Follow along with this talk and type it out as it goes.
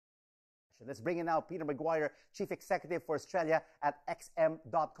Let's bring in now Peter McGuire, Chief Executive for Australia at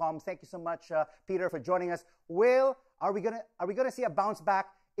XM.com. Thank you so much, Peter, for joining us. Are we gonna see a bounce back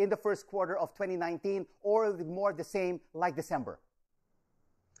in the first quarter of 2019, or more the same like December?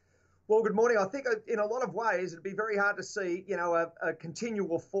 Well, good morning. I think in a lot of ways it'd be very hard to see, a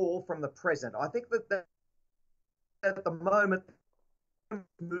continual fall from the present. I think that at the moment,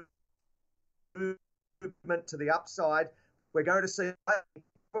 movement to the upside, we're going to see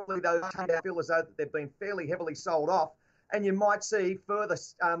probably those feel as though they've been fairly heavily sold off, and you might see further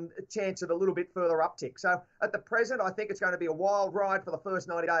chance of a little bit further uptick. So at the present, I think it's going to be a wild ride for the first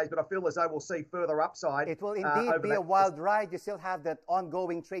 90 days, but I feel as though we'll see further upside. It will indeed be a wild ride. You still have that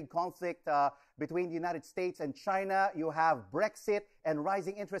ongoing trade conflict between the United States and China. You have Brexit and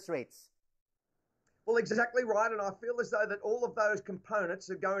rising interest rates. Well, exactly right, and I feel as though that all of those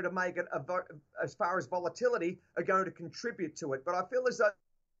components are going to make it, as far as volatility, are going to contribute to it. But I feel as though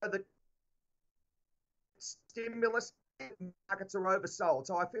that stimulus markets are oversold.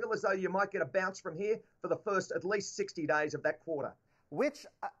 So I feel as though you might get a bounce from here for the first at least 60 days of that quarter. Which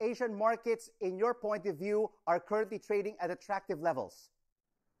Asian markets, in your point of view, are currently trading at attractive levels?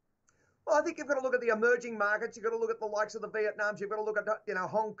 Well, I think you've got to look at the emerging markets. You've got to look at the likes of the Vietnams. You've got to look at,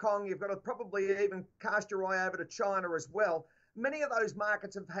 Hong Kong. You've got to probably even cast your eye over to China as well. Many of those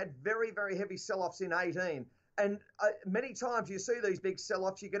markets have had very, very heavy sell-offs in 18. And many times you see these big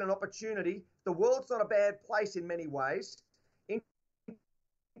sell-offs, you get an opportunity. The world's not a bad place in many ways.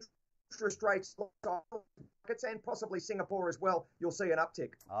 Interest rates and possibly Singapore as well, you'll see an uptick.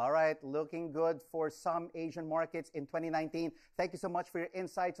 All right, looking good for some Asian markets in 2019. Thank you so much for your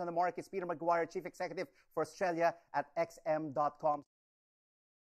insights on the markets. Peter McGuire, Chief Executive for Australia at XM.com.